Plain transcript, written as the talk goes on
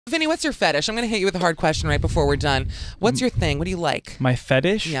Vinny, what's your fetish? I'm going to hit you with a hard question right before we're done. What's your thing? What do you like? My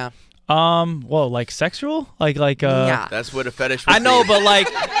fetish? Yeah. Well, like sexual? Yeah. That's what a fetish would I know, be. but like...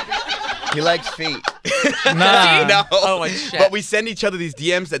 He likes feet. Nah. No. Oh, shit. But we send each other these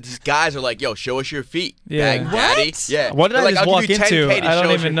DMs that these guys are like, yo, show us your feet. Yeah. Bag daddy. What? Yeah. What did They're I like, just I'll walk give you into? 10K to I don't show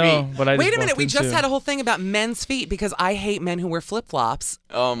us even your know feet. what I just Wait a minute. walked We just into. had a whole thing about men's feet because I hate men who wear flip-flops.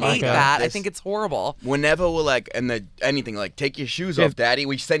 Oh my Hate God. that. I think it's horrible. Whenever we're like, anything like, take your shoes off, daddy,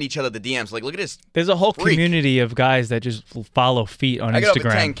 we send each other the DMs. Like, look at this. There's a whole freak. community of guys that just follow feet on I get over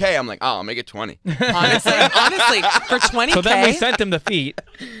Instagram. 10K. I'm like, oh, I'll make it 20. Honestly, for 20K. So then we sent him the feet,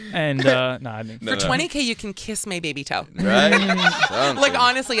 and I didn't. For 20K, you can kiss my baby toe. Right? Like,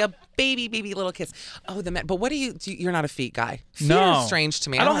 honestly, a baby little kiss. Oh, but what you're not a feet guy. Feet No. are strange to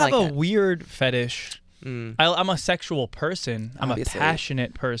me. I don't have like a weird fetish. I'm a sexual person. I'm Obviously. a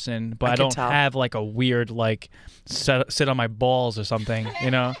passionate person, but I could don't tell. have like a weird sit on my balls or something,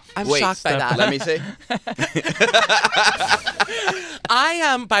 you know? I'm Wait, shocked by that. Let me see. I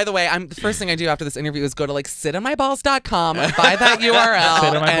am, by the way, the first thing I do after this interview is go to sitonmyballs.com, buy that URL,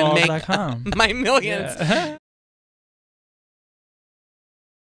 and SitOnMyBalls.com. make my millions. Yeah.